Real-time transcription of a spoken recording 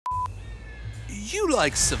You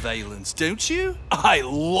like surveillance, don't you? I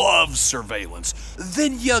love surveillance.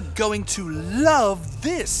 Then you're going to love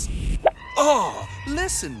this. Oh,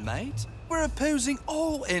 Listen, mate. We're opposing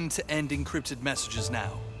all end-to-end encrypted messages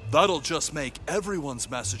now. that'll just make everyone's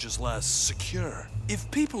messages less secure. If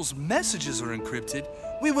people's messages are encrypted,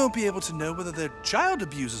 we won't be able to know whether they're child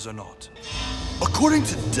abusers or not. According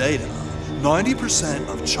to data, 90%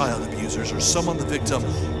 of child abusers are someone the victim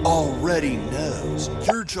already knows.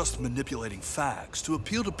 You're just manipulating facts to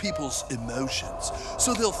appeal to people's emotions,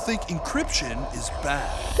 so they'll think encryption is bad.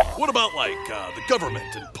 What about the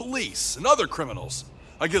government and police and other criminals?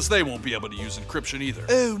 I guess they won't be able to use encryption either.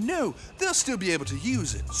 Oh no, they'll still be able to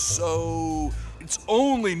use it. So it's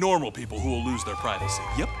only normal people who will lose their privacy.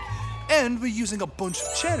 Yep. And we're using a bunch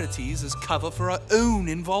of charities as cover for our own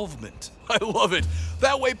involvement. I love it.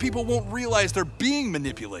 That way people won't realize they're being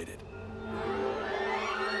manipulated.